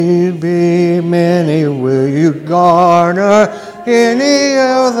Be many, will you garner any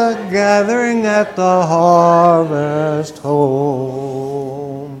of the gathering at the harvest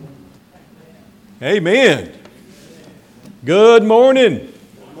home? Amen. Good morning.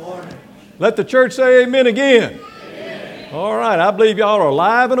 Good morning. Let the church say amen again. Amen. All right, I believe y'all are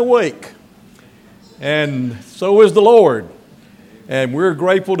alive and awake. And so is the Lord. And we're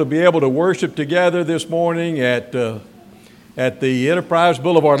grateful to be able to worship together this morning at the Enterprise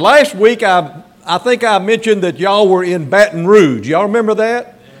Boulevard. Last week, I think I mentioned that y'all were in Baton Rouge. Y'all remember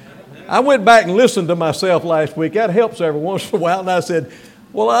that? I went back and listened to myself last week. That helps every once in a while. And I said,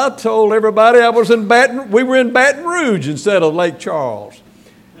 well, I told everybody we were in Baton Rouge instead of Lake Charles.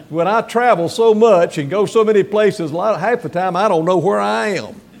 When I travel so much and go so many places, half the time I don't know where I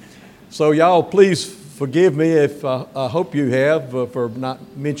am. So y'all please forgive me if I hope you have for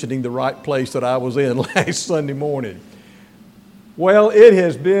not mentioning the right place that I was in last Sunday morning. Well, it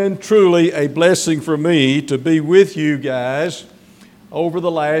has been truly a blessing for me to be with you guys over the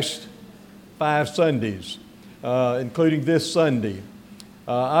last 5 Sundays, including this Sunday.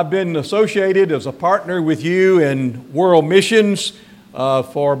 I've been associated as a partner with you in World Missions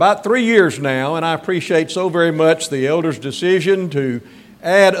for about 3 years now, and I appreciate so very much the elders' decision to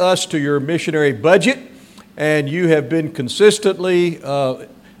add us to your missionary budget, and you have been consistently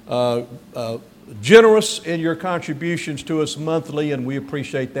generous in your contributions to us monthly, and we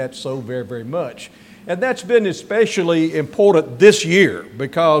appreciate that so very, very much. And that's been especially important this year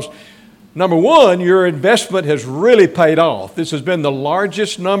because, number one, your investment has really paid off. This has been the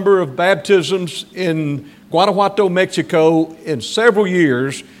largest number of baptisms in Guanajuato, Mexico in several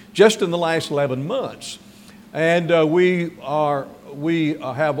years, just in the last 11 months. And we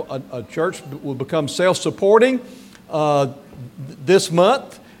have a church that will become self-supporting this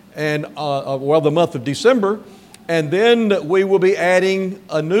month. And the month of December, and then we will be adding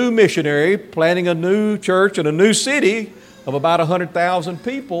a new missionary, planting a new church in a new city of about 100,000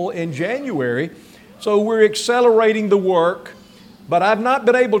 people in January. So we're accelerating the work, but I've not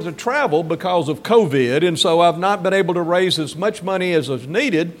been able to travel because of COVID, and so I've not been able to raise as much money as is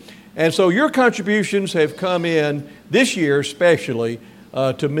needed. And so your contributions have come in this year especially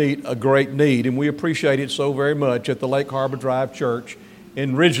to meet a great need, and we appreciate it so very much at the Lake Harbor Drive Church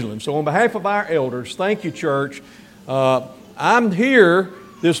in Ridgeland. So on behalf of our elders, thank you, church. I'm here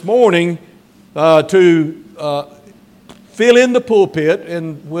this morning to fill in the pulpit,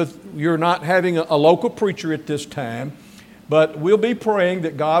 and you're not having a local preacher at this time, but we'll be praying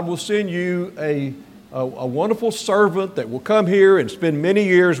that God will send you a wonderful servant that will come here and spend many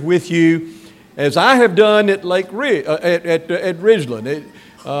years with you, as I have done at Ridgeland.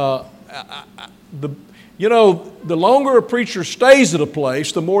 The longer a preacher stays at a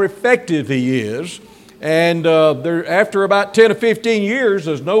place, the more effective he is. And after about 10 or 15 years,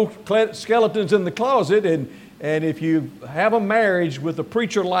 there's no skeletons in the closet. And if you have a marriage with a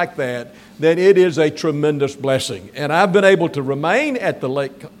preacher like that, then it is a tremendous blessing. And I've been able to remain at the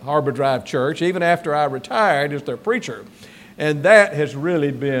Lake Harbor Drive Church even after I retired as their preacher. And that has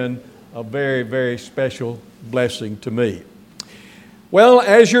really been a very, very special blessing to me. Well,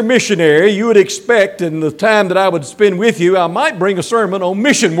 as your missionary, you would expect in the time that I would spend with you, I might bring a sermon on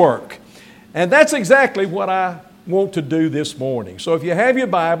mission work. And that's exactly what I want to do this morning. So if you have your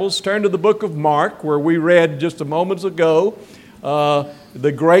Bibles, turn to the book of Mark, where we read just a moment ago,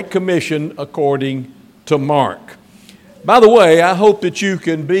 the Great Commission according to Mark. By the way, I hope that you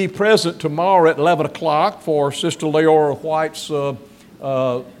can be present tomorrow at 11 o'clock for Sister Leora White's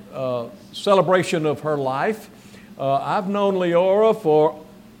celebration of her life. I've known Leora for,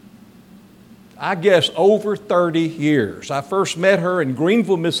 I guess, over 30 years. I first met her in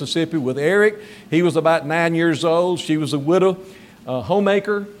Greenville, Mississippi with Eric. He was about 9 years old. She was a widow,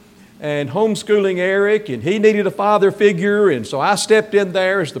 homemaker, and homeschooling Eric, and he needed a father figure, and so I stepped in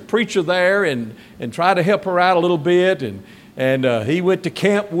there as the preacher there and tried to help her out a little bit, and he went to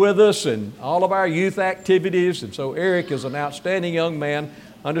camp with us and all of our youth activities, and so Eric is an outstanding young man,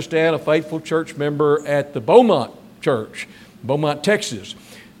 understand, a faithful church member at the Beaumont Church, Beaumont, Texas.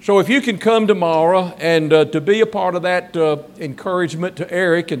 So if you can come tomorrow and to be a part of that encouragement to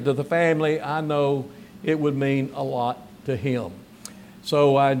Eric and to the family, I know it would mean a lot to him.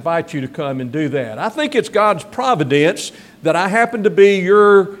 So I invite you to come and do that. I think it's God's providence that I happen to be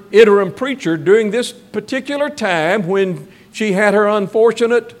your interim preacher during this particular time when she had her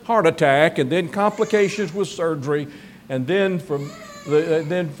unfortunate heart attack and then complications with surgery, and then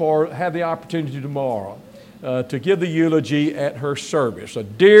have the opportunity tomorrow to give the eulogy at her service. A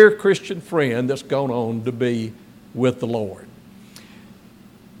dear Christian friend that's gone on to be with the Lord.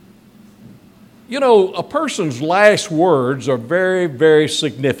 You know, a person's last words are very, very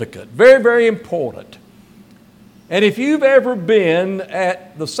significant, very, very important. And if you've ever been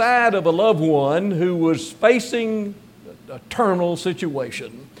at the side of a loved one who was facing a terminal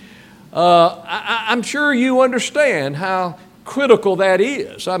situation, I'm sure you understand how critical that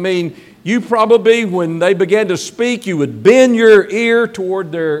is. I mean, you probably, when they began to speak, you would bend your ear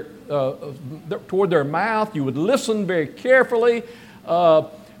toward their mouth. You would listen very carefully.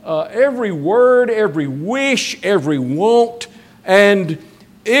 Every word, every wish, every want. And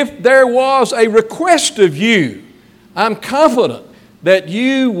if there was a request of you, I'm confident that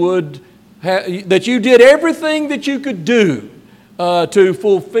you did everything that you could do to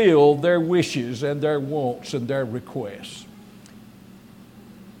fulfill their wishes and their wants and their requests.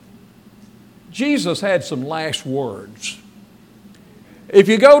 Jesus had some last words. If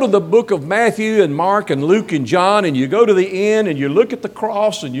you go to the book of Matthew and Mark and Luke and John, and you go to the end and you look at the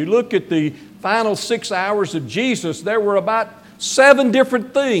cross and you look at the final 6 hours of Jesus, there were about 7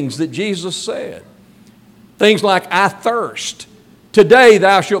 different things that Jesus said. Things like, I thirst. Today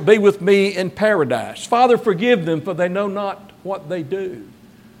thou shalt be with me in paradise. Father, forgive them, for they know not what they do.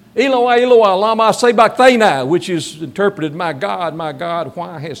 Eloi, Eloi, lama sabachthani, which is interpreted, my God,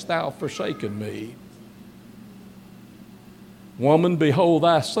 why hast thou forsaken me? Woman, behold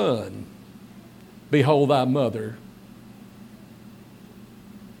thy son. Behold thy mother.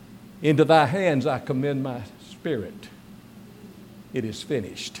 Into thy hands I commend my spirit. It is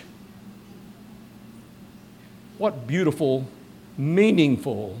finished. What beautiful,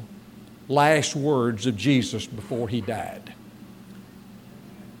 meaningful last words of Jesus before he died.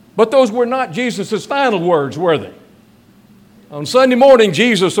 But those were not Jesus' final words, were they? On Sunday morning,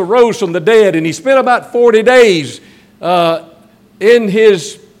 Jesus arose from the dead, and he spent about 40 days in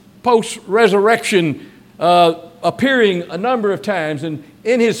his post-resurrection appearing a number of times. And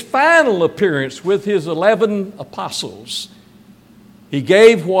in his final appearance with his 11 apostles, he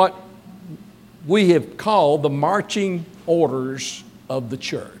gave what we have called the marching orders of the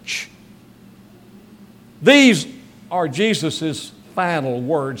church. These are Jesus' final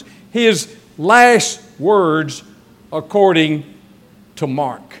words, his last words according to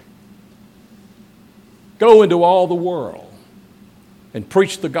Mark. Go into all the world and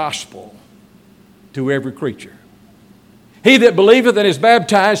preach the gospel to every creature. He that believeth and is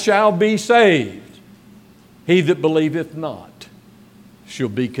baptized shall be saved. He that believeth not shall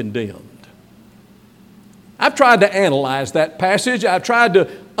be condemned. I've tried to analyze that passage. I've tried to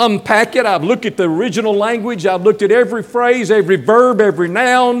unpack it. I've looked at the original language. I've looked at every phrase, every verb, every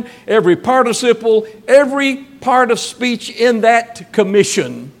noun, every participle, every part of speech in that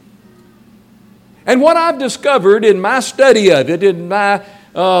commission. And what I've discovered in my study of it, in my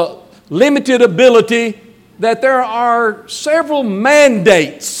limited ability, that there are several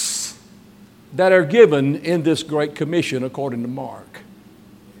mandates that are given in this Great Commission according to Mark.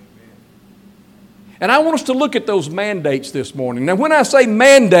 And I want us to look at those mandates this morning. Now, when I say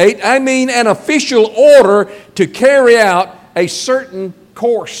mandate, I mean an official order to carry out a certain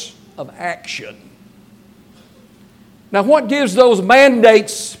course of action. Now, what gives those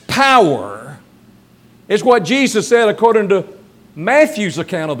mandates power is what Jesus said according to Matthew's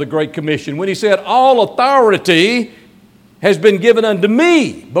account of the Great Commission, when he said, all authority has been given unto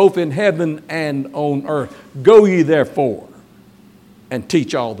me, both in heaven and on earth. Go ye therefore and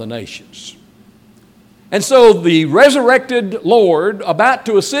teach all the nations. And so the resurrected Lord, about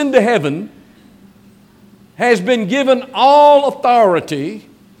to ascend to heaven, has been given all authority.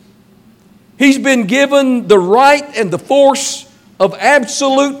 He's been given the right and the force of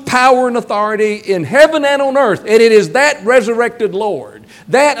absolute power and authority in heaven and on earth. And it is that resurrected Lord,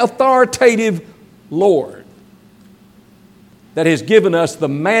 that authoritative Lord, that has given us the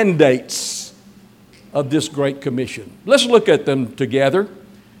mandates of this Great Commission. Let's look at them together.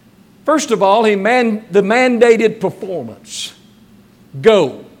 First of all, the mandated performance.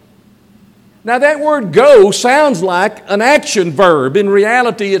 Go. Now that word go sounds like an action verb. In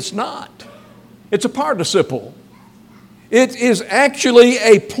reality, it's not. It's a participle. It is actually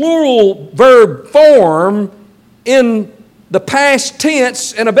a plural verb form in the past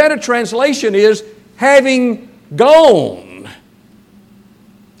tense, and a better translation is having gone.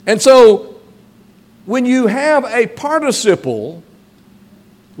 And so when you have a participle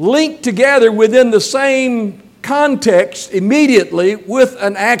linked together within the same context immediately with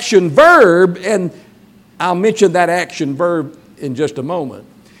an action verb, and I'll mention that action verb in just a moment,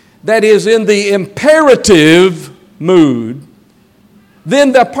 that is in the imperative mood,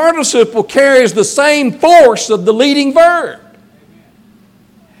 then the participle carries the same force of the leading verb.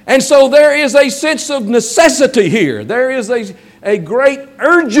 And so there is a sense of necessity here. There is a great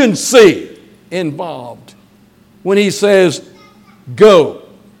urgency involved when he says, go,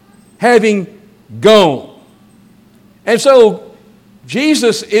 having gone. And so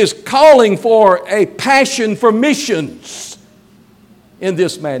Jesus is calling for a passion for missions in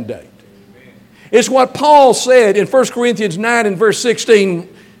this mandate. It's what Paul said in 1 Corinthians 9 and verse 16,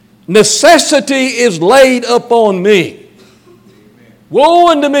 necessity is laid upon me. Woe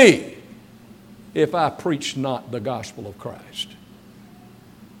unto me if I preach not the gospel of Christ.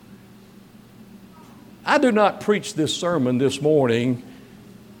 I do not preach this sermon this morning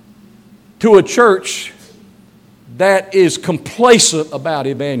to a church that is complacent about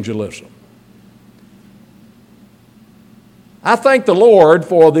evangelism. I thank the Lord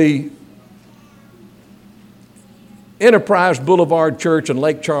for the Enterprise Boulevard Church in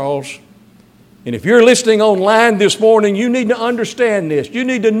Lake Charles. And if you're listening online this morning, you need to understand this. You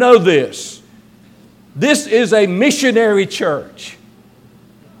need to know this. This is a missionary church.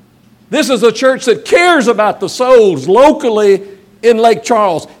 This is a church that cares about the souls locally in Lake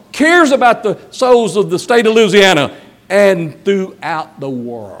Charles, cares about the souls of the state of Louisiana and throughout the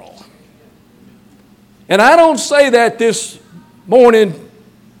world. And I don't say that this morning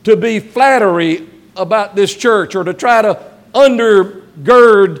to be flattery about this church or to try to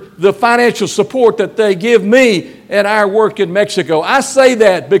undergird the financial support that they give me and our work in Mexico. I say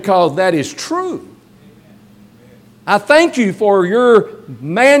that because that is true. I thank you for your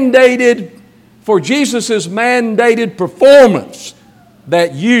mandated, for Jesus' mandated performance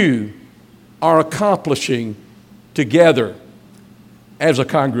that you are accomplishing together as a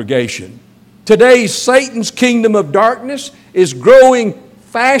congregation. Today, Satan's kingdom of darkness is growing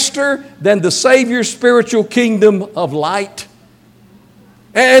faster than the Savior's spiritual kingdom of light.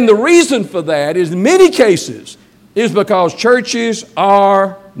 And the reason for that is, in many cases, is because churches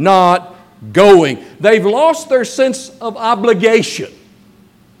are not going. They've lost their sense of obligation.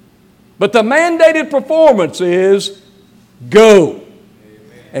 But the mandated performance is go. Amen.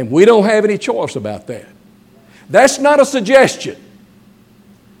 And we don't have any choice about that. That's not a suggestion.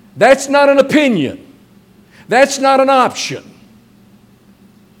 That's not an opinion. That's not an option.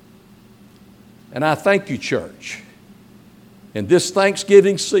 And I thank you, church, in this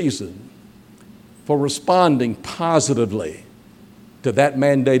Thanksgiving season for responding positively to that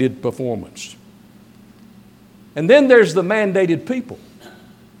mandated performance. And then there's the mandated people.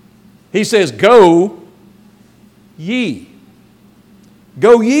 He says, go ye.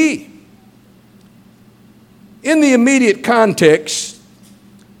 Go ye. In the immediate context,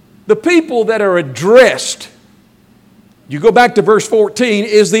 the people that are addressed, you go back to verse 14,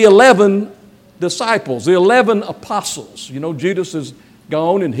 is the 11 disciples, the 11 apostles. You know, Judas is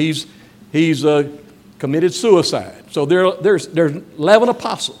gone and he's committed suicide. So there's 11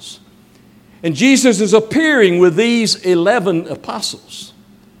 apostles. And Jesus is appearing with these 11 apostles.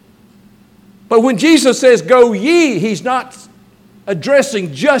 But when Jesus says, go ye, he's not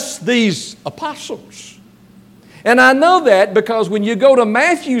addressing just these apostles. And I know that because when you go to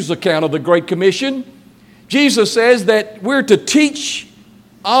Matthew's account of the Great Commission, Jesus says that we're to teach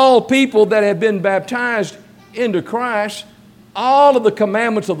all people that have been baptized into Christ all of the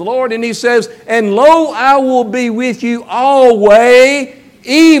commandments of the Lord. And he says, and lo, I will be with you always,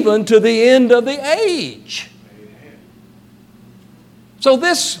 even to the end of the age. Amen. So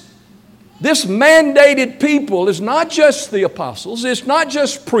this mandated people is not just the apostles, it's not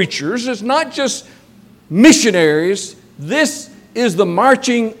just preachers, it's not just missionaries. This is the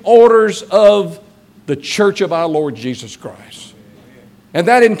marching orders of the church of our Lord Jesus Christ. And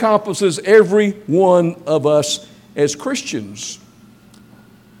that encompasses every one of us as Christians.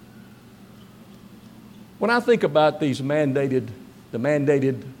 When I think about the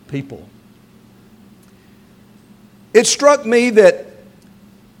mandated people, it struck me that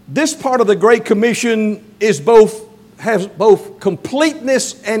this part of the Great Commission has both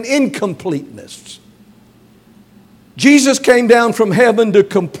completeness and incompleteness. Jesus came down from heaven to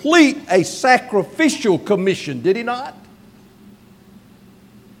complete a sacrificial commission, did he not?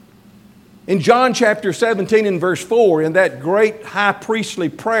 In John chapter 17 and verse 4, in that great high priestly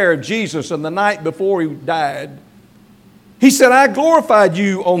prayer of Jesus on the night before he died, he said, I glorified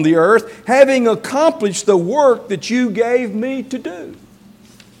you on the earth, having accomplished the work that you gave me to do.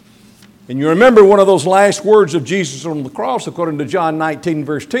 And you remember one of those last words of Jesus on the cross, according to John 19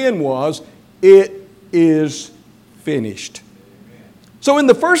 verse 10 was, it is finished. So in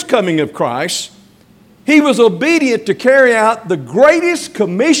the first coming of Christ, he was obedient to carry out the greatest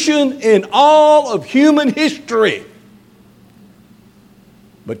commission in all of human history.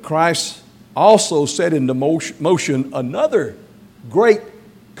 But Christ also set into motion another great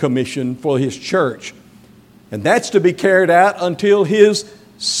commission for his church. And that's to be carried out until his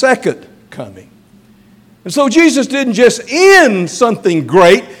second coming. And so Jesus didn't just end something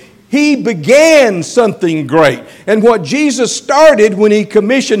great, He began something great. And what Jesus started when He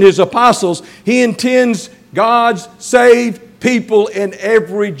commissioned His apostles, He intends God's saved people in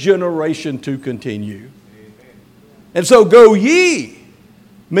every generation to continue. And so go ye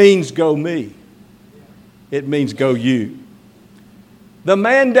means go me. It means go you. The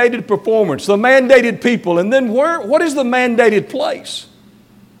mandated performance, the mandated people, and then what is the mandated place?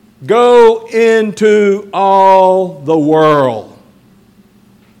 Go into all the world.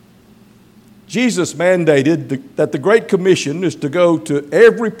 Jesus mandated that the Great Commission is to go to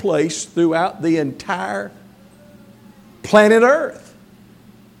every place throughout the entire planet Earth.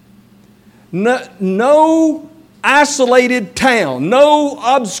 No isolated town, no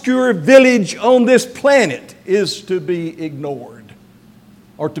obscure village on this planet is to be ignored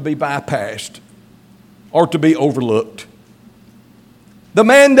or to be bypassed or to be overlooked. The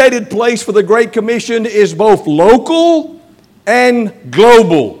mandated place for the Great Commission is both local and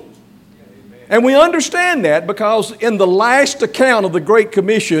global. And we understand that because in the last account of the Great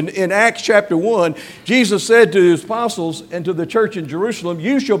Commission in Acts chapter 1, Jesus said to His apostles and to the church in Jerusalem,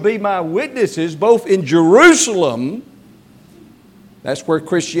 "You shall be my witnesses both in Jerusalem," that's where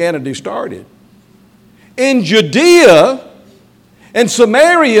Christianity started, "in Judea and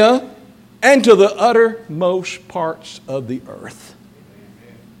Samaria, and to the uttermost parts of the earth."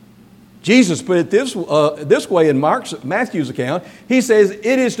 Jesus put it this way in Matthew's account. He says it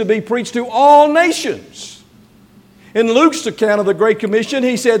is to be preached to all nations. In Luke's account of the Great Commission,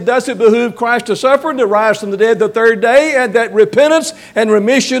 he said, "Thus it behooved Christ to suffer and to rise from the dead the third day, and that repentance and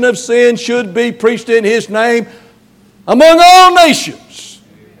remission of sin should be preached in His name among all nations,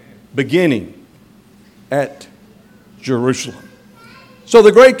 beginning at Jerusalem." So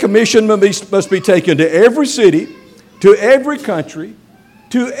the Great Commission must be taken to every city, to every country,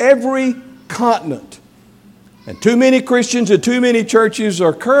 to every continent. And too many Christians and too many churches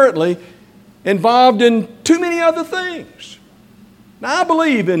are currently involved in too many other things. Now, I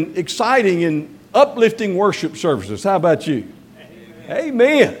believe in exciting and uplifting worship services. How about you?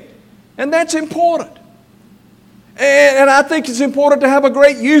 Amen. And that's important. And I think it's important to have a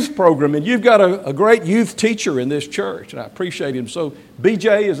great youth program. And you've got a great youth teacher in this church. And I appreciate him. So,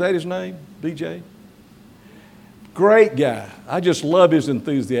 BJ, is that his name? BJ? Great guy. I just love his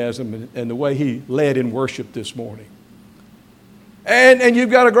enthusiasm and the way he led in worship this morning. And you've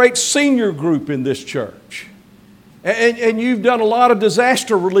got a great senior group in this church. And you've done a lot of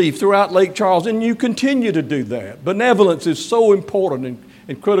disaster relief throughout Lake Charles, and you continue to do that. Benevolence is so important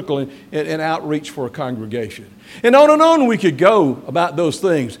and critical in outreach for a congregation. And on we could go about those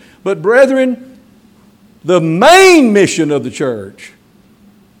things. But brethren, the main mission of the church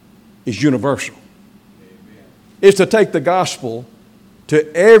is universal. Is to take the gospel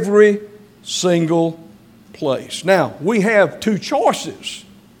to every single place. Now, we have two choices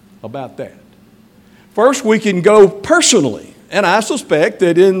about that. First, we can go personally, and I suspect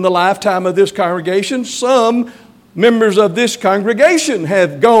that in the lifetime of this congregation, some members of this congregation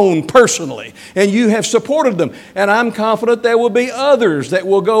have gone personally, and you have supported them. And I'm confident there will be others that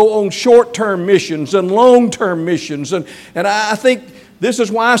will go on short-term missions and long-term missions. And I think this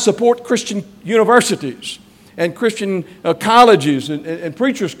is why I support Christian universities and Christian colleges and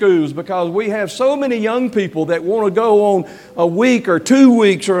preacher schools, because we have so many young people that want to go on a week or 2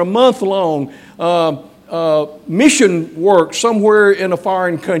 weeks or a month long mission work somewhere in a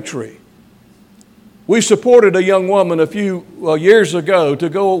foreign country. We supported a young woman a few years ago to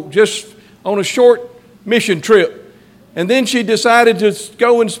go just on a short mission trip. And then she decided to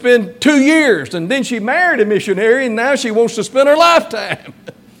go and spend 2 years. And then she married a missionary, and now she wants to spend her lifetime.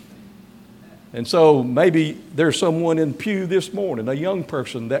 And so maybe there's someone in the pew this morning, a young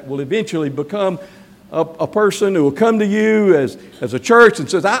person that will eventually become a person who will come to you as a church and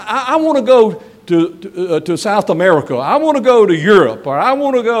says, I want to go to South America. I want to go to Europe, or I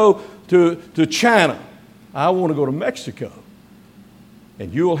want to go to China. I want to go to Mexico.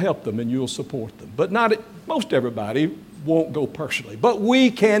 And you'll help them and you'll support them. But most everybody won't go personally. But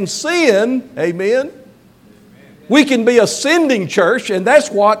we can send, amen? We can be a sending church, and that's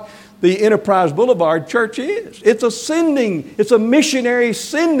what the Enterprise Boulevard Church is. It's a missionary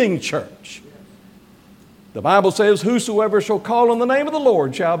sending church. The Bible says, "Whosoever shall call on the name of the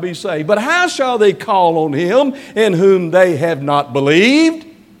Lord shall be saved." But how shall they call on Him in whom they have not believed?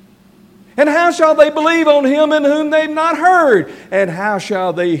 And how shall they believe on Him in whom they've not heard? And how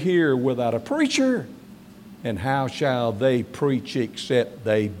shall they hear without a preacher? And how shall they preach except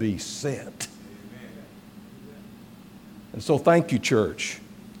they be sent? And so thank you, church,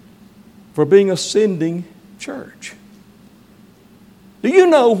 for being a sending church. Do you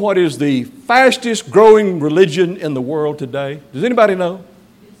know what is the fastest growing religion in the world today? Does anybody know?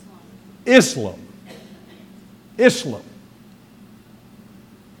 Islam. Islam.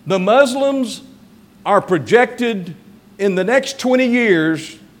 The Muslims are projected in the next 20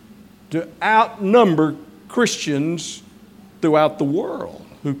 years to outnumber Christians throughout the world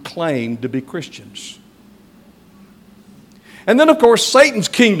who claim to be Christians. And then, of course, Satan's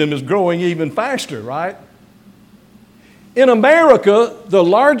kingdom is growing even faster, right? In America, the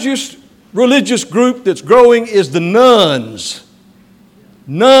largest religious group that's growing is the nuns,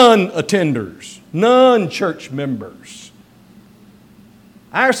 nun-attenders, nun-church members.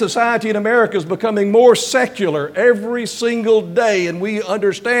 Our society in America is becoming more secular every single day, and we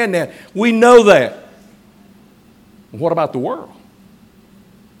understand that. We know that. What about the world?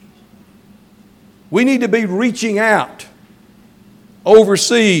 We need to be reaching out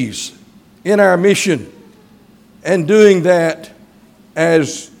overseas in our mission and doing that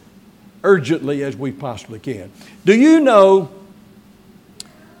as urgently as we possibly can. Do you know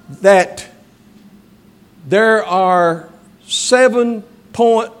that there are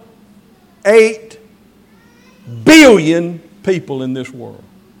 7.8 billion people in this world?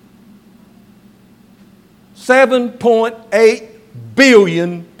 7.8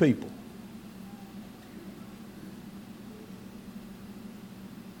 billion people.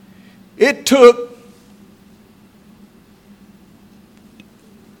 It took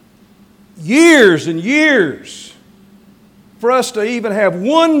years and years for us to even have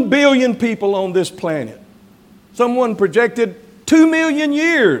 1 billion people on this planet. Someone projected 2 million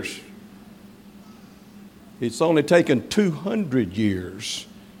years. It's only taken 200 years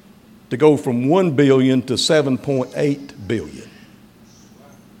to go from 1 billion to 7.8 billion.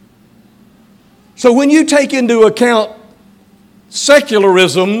 So when you take into account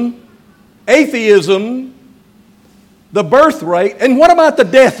secularism, atheism, the birth rate, and what about the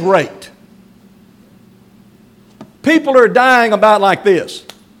death rate? People are dying about like this.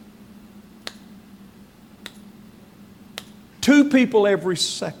 2 people every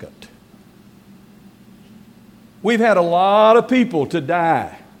second. We've had a lot of people to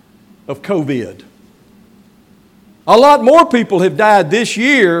die of COVID. A lot more people have died this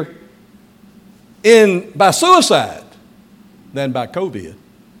year by suicide than by COVID.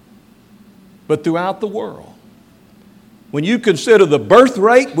 But throughout the world, when you consider the birth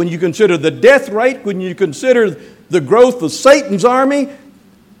rate, when you consider the death rate, when you consider the growth of Satan's army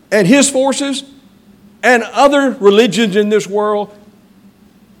and his forces and other religions in this world,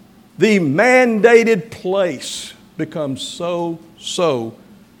 the mandated place becomes so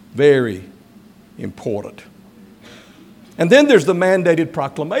very important. And then there's the mandated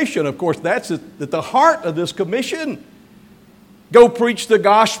proclamation. Of course, that's at the heart of this commission. Go preach the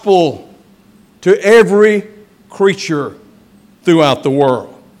gospel to every creature throughout the world.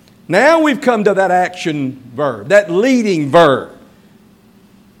 Now we've come to that action verb, that leading verb.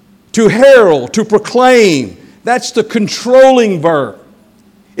 To herald, to proclaim. That's the controlling verb.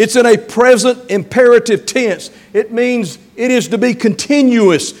 It's in a present imperative tense. It means it is to be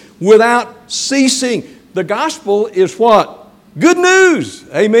continuous without ceasing. The gospel is what? Good news.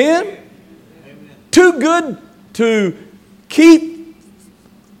 Amen? Amen. Too good to keep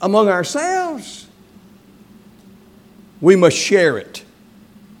among ourselves. We must share it,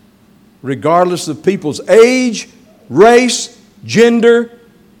 regardless of people's age, race, gender,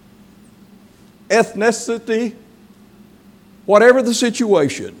 ethnicity, whatever the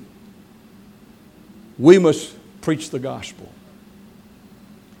situation. We must preach the gospel.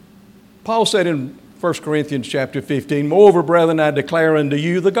 Paul said in 1 Corinthians chapter 15, "Moreover, brethren, I declare unto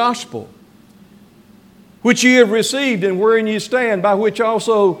you the gospel, which ye have received and wherein ye stand, by which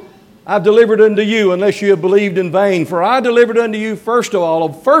also I've delivered unto you, unless you have believed in vain. For I delivered unto you first of all,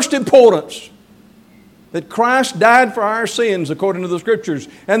 of first importance, that Christ died for our sins according to the Scriptures,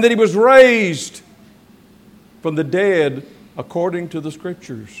 and that He was raised from the dead according to the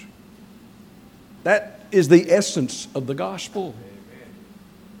Scriptures." That is the essence of the gospel.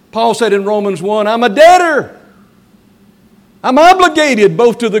 Paul said in Romans 1, "I'm a debtor. I'm obligated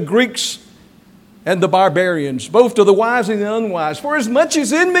both to the Greeks and the barbarians, both to the wise and the unwise. For as much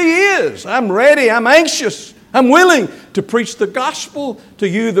as in me is, I'm ready, I'm anxious, I'm willing to preach the gospel to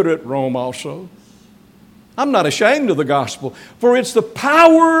you that are at Rome also. I'm not ashamed of the gospel, for it's the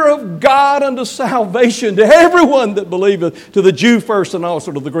power of God unto salvation to everyone that believeth, to the Jew first and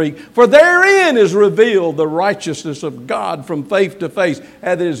also to the Greek. For therein is revealed the righteousness of God from faith to faith,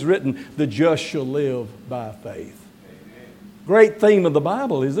 as it is written, the just shall live by faith." Amen. Great theme of the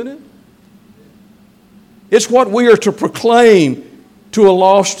Bible, isn't it? It's what we are to proclaim to a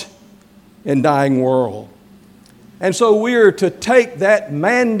lost and dying world. And so we are to take that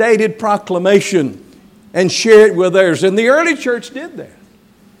mandated proclamation and share it with others. And the early church did that.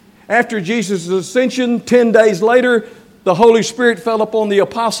 After Jesus' ascension, 10 days later, the Holy Spirit fell upon the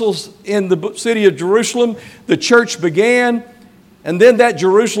apostles in the city of Jerusalem. The church began, and then that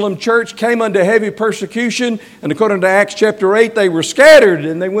Jerusalem church came under heavy persecution. And according to Acts chapter 8, they were scattered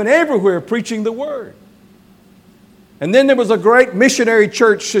and they went everywhere preaching the word. And then there was a great missionary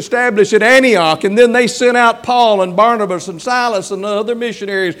church established at Antioch, and then they sent out Paul and Barnabas and Silas and other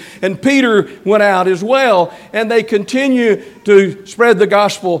missionaries, and Peter went out as well, and they continue to spread the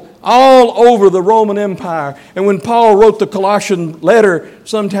gospel all over the Roman Empire. And when Paul wrote the Colossian letter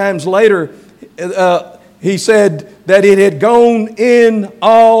sometimes later, he said that it had gone in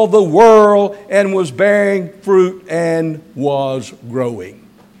all the world and was bearing fruit and was growing.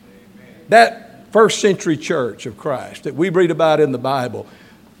 That first century church of Christ that we read about in the Bible,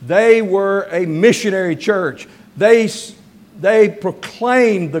 they were a missionary church. They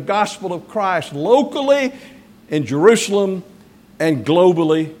proclaimed the gospel of Christ locally in Jerusalem and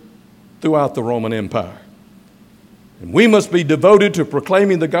globally throughout the Roman Empire. And we must be devoted to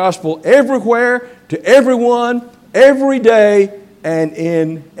proclaiming the gospel everywhere, to everyone, every day, and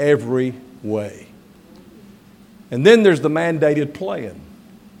in every way. And then there's the mandated plan.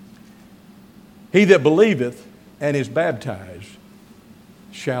 He that believeth and is baptized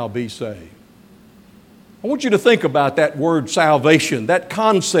shall be saved. I want you to think about that word salvation, that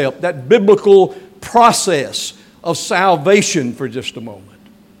concept, that biblical process of salvation for just a moment.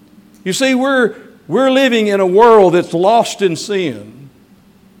 You see, we're living in a world that's lost in sin,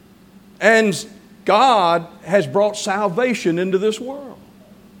 and God has brought salvation into this world.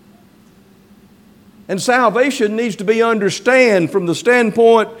 And salvation needs to be understood from the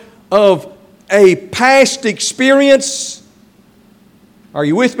standpoint of a past experience, are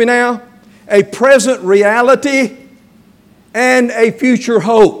you with me now? A present reality, and a future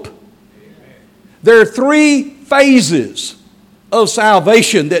hope. There are three phases of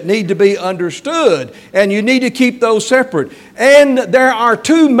salvation that need to be understood, and you need to keep those separate. And there are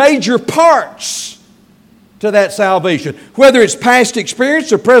two major parts to that salvation, whether it's past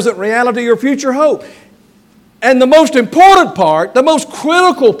experience or present reality or future hope. And the most important part, the most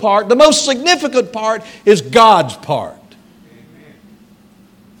critical part, the most significant part is God's part. Amen.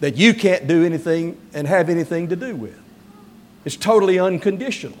 That you can't do anything and have anything to do with. It's totally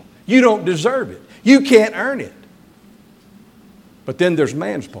unconditional. You don't deserve it. You can't earn it. But then there's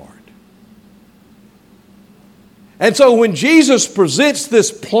man's part. And so when Jesus presents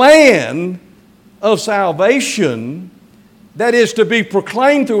this plan of salvation that is to be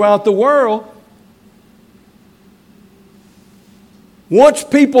proclaimed throughout the world, once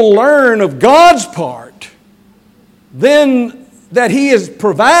people learn of God's part, then that He has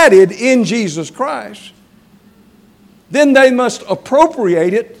provided in Jesus Christ, then they must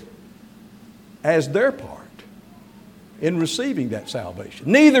appropriate it as their part in receiving that salvation.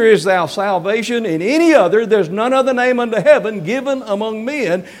 Neither is thou salvation in any other. There's none other name under heaven given among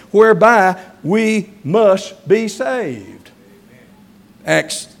men whereby we must be saved.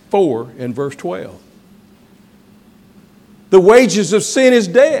 Acts 4 and verse 12. The wages of sin is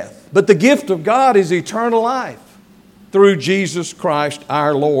death, but the gift of God is eternal life through Jesus Christ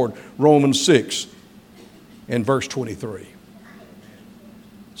our Lord. Romans 6 and verse 23.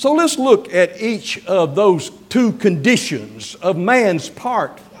 So let's look at each of those two conditions of man's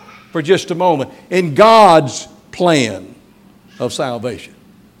part for just a moment in God's plan of salvation.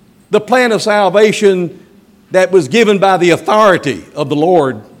 The plan of salvation that was given by the authority of the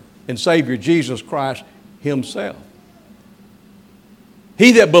Lord and Savior Jesus Christ Himself.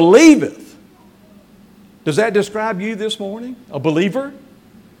 He that believeth. Does that describe you this morning? A believer?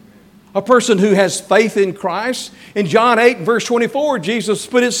 A person who has faith in Christ? In John 8 verse 24, Jesus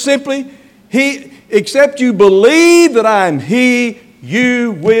put it simply, except you believe that I am He,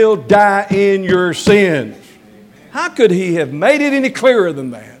 you will die in your sins. How could He have made it any clearer than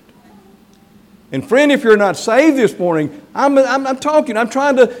that? And friend, if you're not saved this morning, I'm trying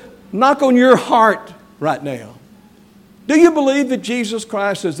to knock on your heart right now. Do you believe that Jesus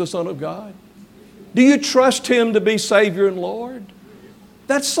Christ is the Son of God? Do you trust Him to be Savior and Lord?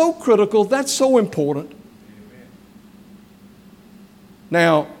 That's so critical. That's so important.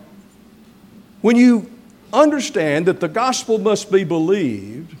 Now, when you understand that the gospel must be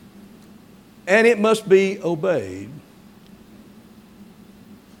believed and it must be obeyed,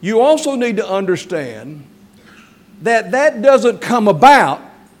 you also need to understand that that doesn't come about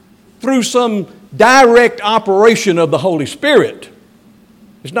through some direct operation of the Holy Spirit.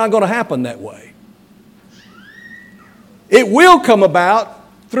 It's not going to happen that way. It will come about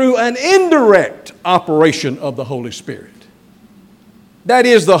through an indirect operation of the Holy Spirit. That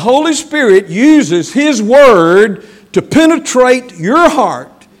is, the Holy Spirit uses His Word to penetrate your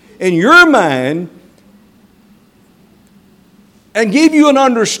heart and your mind and give you an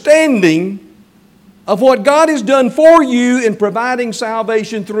understanding of what God has done for you in providing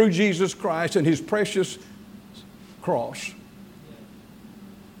salvation through Jesus Christ and His precious cross.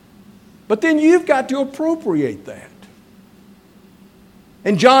 But then you've got to appropriate that.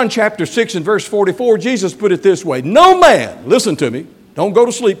 In John chapter 6 and verse 44, Jesus put it this way, no man, listen to me, don't go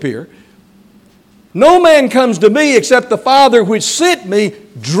to sleep here, no man comes to me except the Father which sent me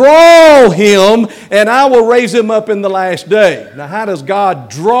draw him, and I will raise him up in the last day. Now how does God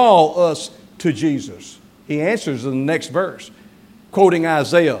draw us to Jesus? He answers in the next verse, quoting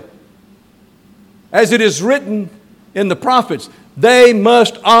Isaiah. As it is written in the prophets, they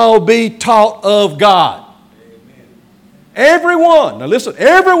must all be taught of God. Amen. Everyone, now listen,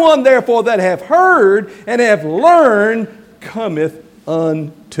 everyone therefore that have heard and have learned cometh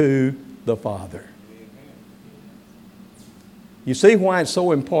unto the Father. You see why it's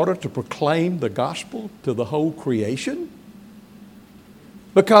so important to proclaim the gospel to the whole creation?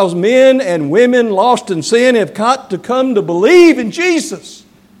 Because men and women lost in sin have got to come to believe in Jesus.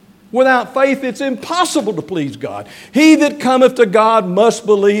 Without faith, it's impossible to please God. He that cometh to God must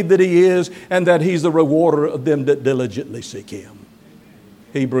believe that He is, and that He's the rewarder of them that diligently seek Him.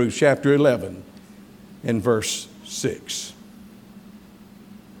 Hebrews chapter 11 and verse 6.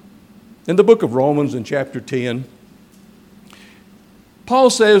 In the book of Romans in chapter 10, Paul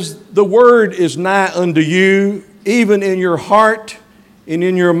says, the word is nigh unto you, even in your heart and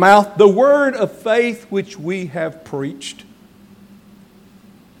in your mouth, the word of faith which we have preached.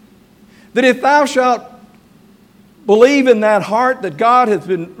 That if thou shalt believe in that heart that God hath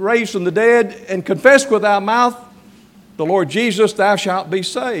been raised from the dead, and confess with thy mouth the Lord Jesus, thou shalt be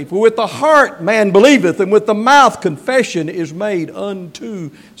saved. For with the heart man believeth, and with the mouth confession is made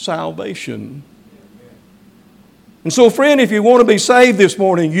unto salvation. And so, friend, if you want to be saved this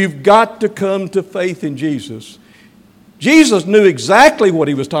morning, you've got to come to faith in Jesus. Jesus knew exactly what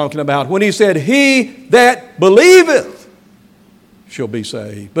He was talking about when He said, he that believeth shall be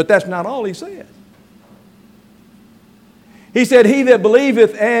saved. But that's not all He said. He said, he that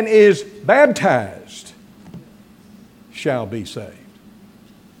believeth and is baptized shall be saved.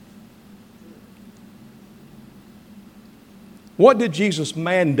 What did Jesus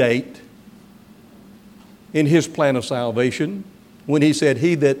mandate in His plan of salvation when He said,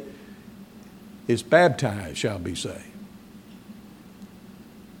 he that is baptized shall be saved?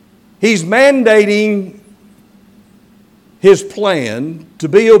 He's mandating His plan to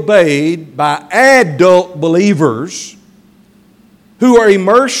be obeyed by adult believers who are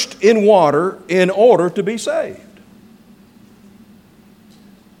immersed in water in order to be saved.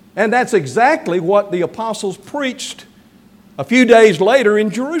 And that's exactly what the apostles preached a few days later in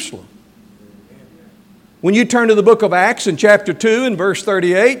Jerusalem. When you turn to the book of Acts in chapter 2 and verse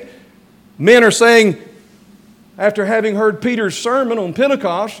 38, men are saying, after having heard Peter's sermon on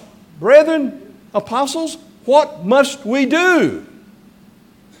Pentecost, brethren, apostles, what must we do?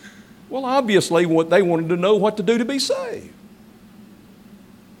 Well, obviously, what they wanted to know what to do to be saved.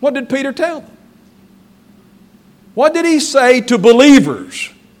 What did Peter tell them? What did he say to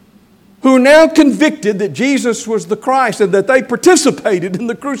believers who are now convicted that Jesus was the Christ and that they participated in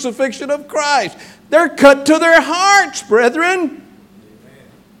the crucifixion of Christ? They're cut to their hearts, brethren.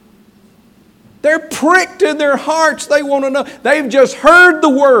 They're pricked in their hearts. They want to know. They've just heard the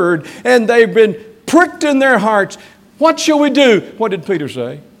word and they've been pricked in their hearts. What shall we do? What did Peter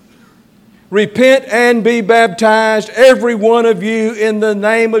say? Repent and be baptized, every one of you, in the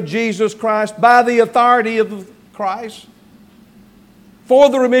name of Jesus Christ, by the authority of Christ, for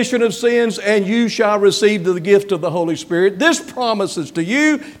the remission of sins, and you shall receive the gift of the Holy Spirit. This promises to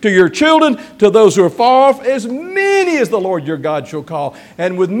you, to your children, to those who are far off, as many as the Lord your God shall call.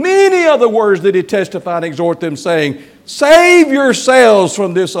 And with many other words did He testify and exhort them, saying, save yourselves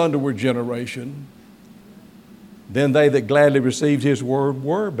from this underward generation. Then they that gladly received His word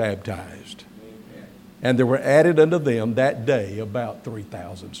were baptized. Amen. And there were added unto them that day about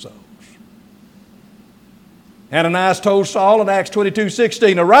 3,000 souls. Ananias told Saul in Acts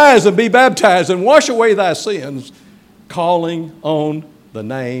 22:16, arise and be baptized and wash away thy sins, calling on the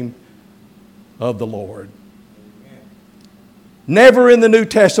name of the Lord. Amen. Never in the New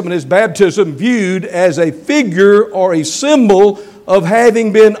Testament is baptism viewed as a figure or a symbol of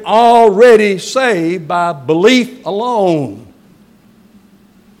having been already saved by belief alone.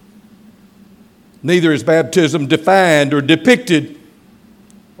 Neither is baptism defined or depicted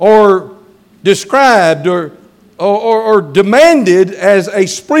or described or or demanded as a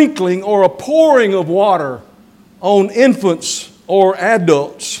sprinkling or a pouring of water on infants or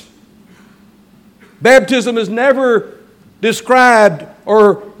adults. Baptism is never described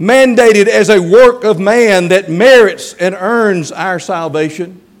or mandated as a work of man that merits and earns our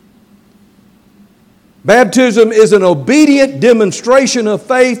salvation. Baptism is an obedient demonstration of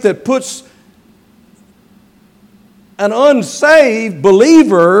faith that puts an unsaved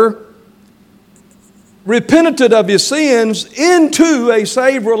believer, repentant of his sins, into a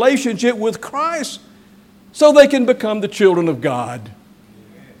saved relationship with Christ so they can become the children of God.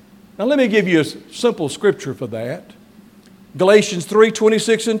 Now let me give you a simple scripture for that. Galatians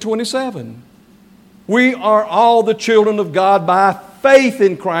 3:26 and 27. We are all the children of God by faith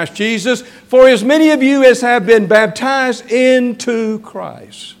in Christ Jesus. For as many of you as have been baptized into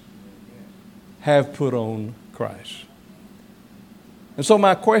Christ have put on Christ. And so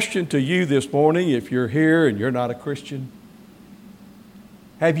my question to you this morning, if you're here and you're not a Christian,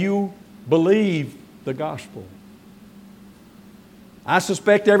 have you believed the gospel? I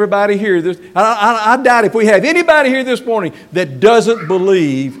suspect everybody here, I doubt if we have anybody here this morning that doesn't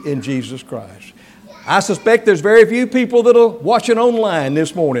believe in Jesus Christ. I suspect there's very few people that are watching online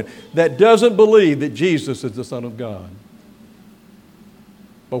this morning that doesn't believe that Jesus is the Son of God.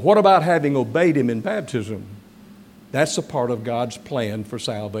 But what about having obeyed Him in baptism? That's a part of God's plan for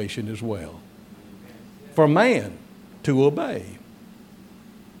salvation as well. For man to obey.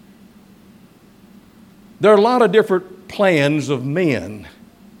 There are a lot of different plans of men.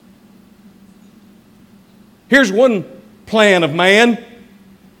 Here's one plan of man.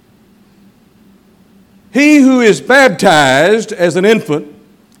 He who is baptized as an infant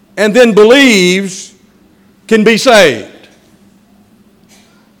and then believes can be saved.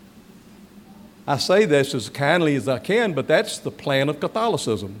 I say this as kindly as I can, but that's the plan of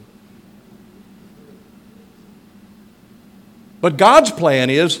Catholicism. But God's plan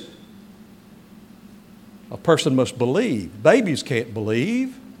is a person must believe. Babies can't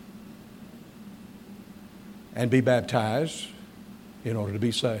believe and be baptized in order to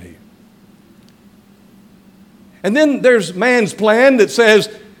be saved. And then there's man's plan that says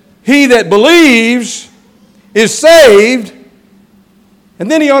he that believes is saved,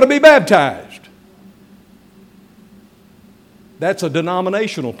 and then he ought to be baptized. That's a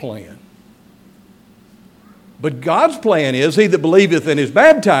denominational plan. But God's plan is he that believeth and is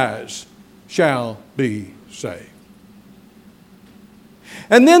baptized shall be saved.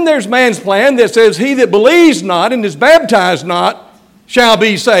 And then there's man's plan that says he that believes not and is baptized not shall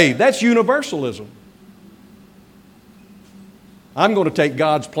be saved. That's universalism. I'm going to take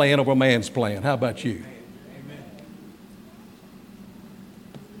God's plan over man's plan. How about you? Amen.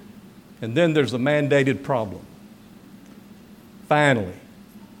 And then there's the mandated problem. Finally.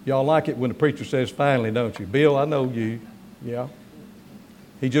 Y'all like it when the preacher says finally, don't you? Bill, I know you. Yeah.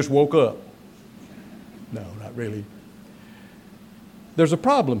 He just woke up. No, not really. There's a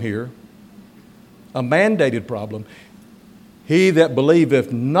problem here, a mandated problem. He that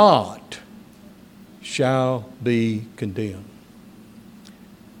believeth not shall be condemned.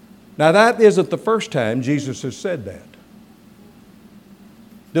 Now that isn't the first time Jesus has said that.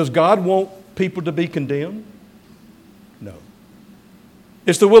 Does God want people to be condemned? No.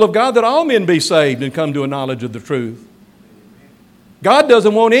 It's the will of God that all men be saved and come to a knowledge of the truth. God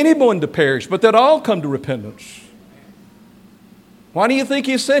doesn't want anyone to perish, but that all come to repentance. Why do you think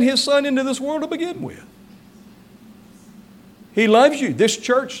He sent His Son into this world to begin with? He loves you. This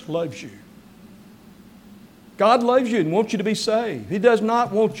church loves you. God loves you and wants you to be saved. He does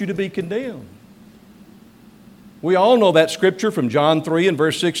not want you to be condemned. We all know that scripture from John 3 and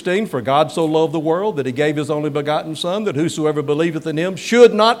verse 16. For God so loved the world that He gave His only begotten Son, that whosoever believeth in Him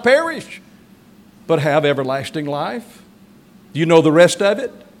should not perish, but have everlasting life. Do you know the rest of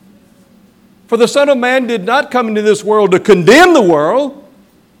it? For the Son of Man did not come into this world to condemn the world,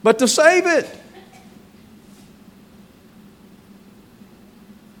 but to save it.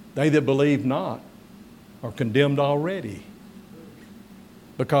 They that believe not are condemned already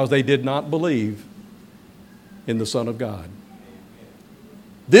because they did not believe in the Son of God.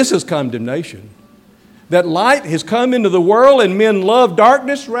 This is condemnation. That light has come into the world and men love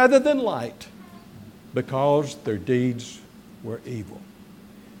darkness rather than light because their deeds were evil.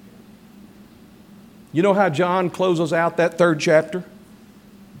 You know how John closes out that 3rd chapter?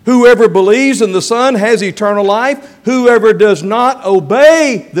 Whoever believes in the Son has eternal life. Whoever does not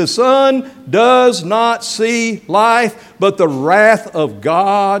obey the Son does not see life, but the wrath of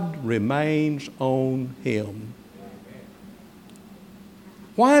God remains on him.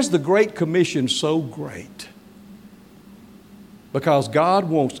 Why is the Great Commission so great? Because God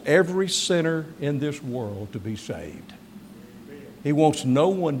wants every sinner in this world to be saved. He wants no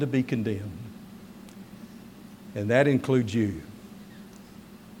one to be condemned. And that includes you.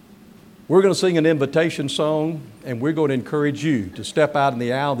 We're going to sing an invitation song, and we're going to encourage you to step out in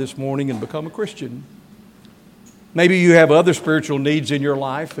the aisle this morning and become a Christian. Maybe you have other spiritual needs in your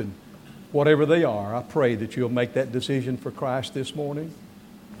life, and whatever they are, I pray that you'll make that decision for Christ this morning.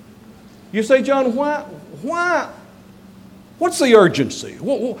 You say, John, why? What's the urgency?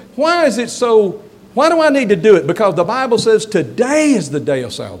 Why is it so? Why do I need to do it? Because the Bible says today is the day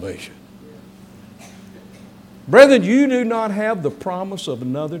of salvation. Brethren, you do not have the promise of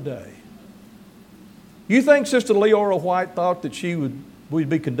another day. You think Sister Leora White thought that we'd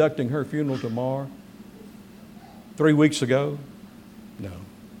be conducting her funeral tomorrow? 3 weeks ago? No.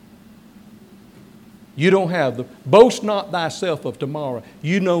 You don't have the, boast not thyself of tomorrow.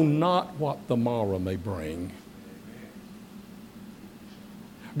 You know not what tomorrow may bring.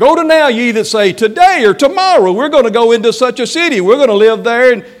 Go to now, ye that say, today or tomorrow we're going to go into such a city. We're going to live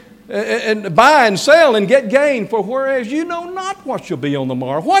there and buy and sell and get gain. For whereas you know not what shall be on the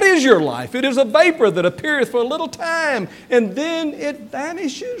morrow. What is your life? It is a vapor that appeareth for a little time, and then it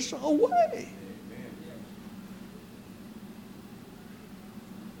vanishes away.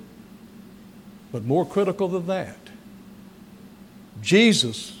 But more critical than that,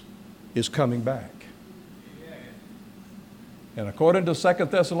 Jesus is coming back. And according to 2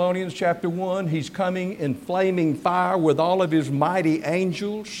 Thessalonians chapter 1, He's coming in flaming fire with all of His mighty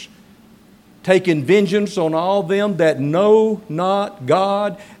angels, taking vengeance on all them that know not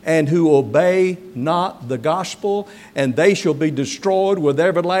God and who obey not the gospel, and they shall be destroyed with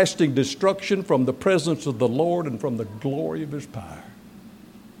everlasting destruction from the presence of the Lord and from the glory of His power.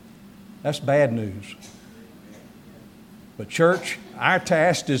 That's bad news. But church, our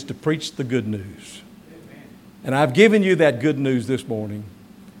task is to preach the good news. And I've given you that good news this morning.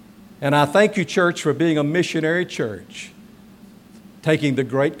 And I thank you, church, for being a missionary church, taking the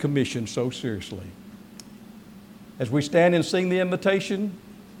Great Commission so seriously. As we stand and sing the invitation,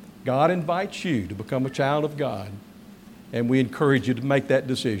 God invites you to become a child of God. And we encourage you to make that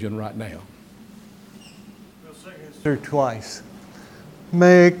decision right now. We'll sing it twice.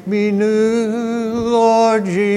 Make me new, Lord Jesus.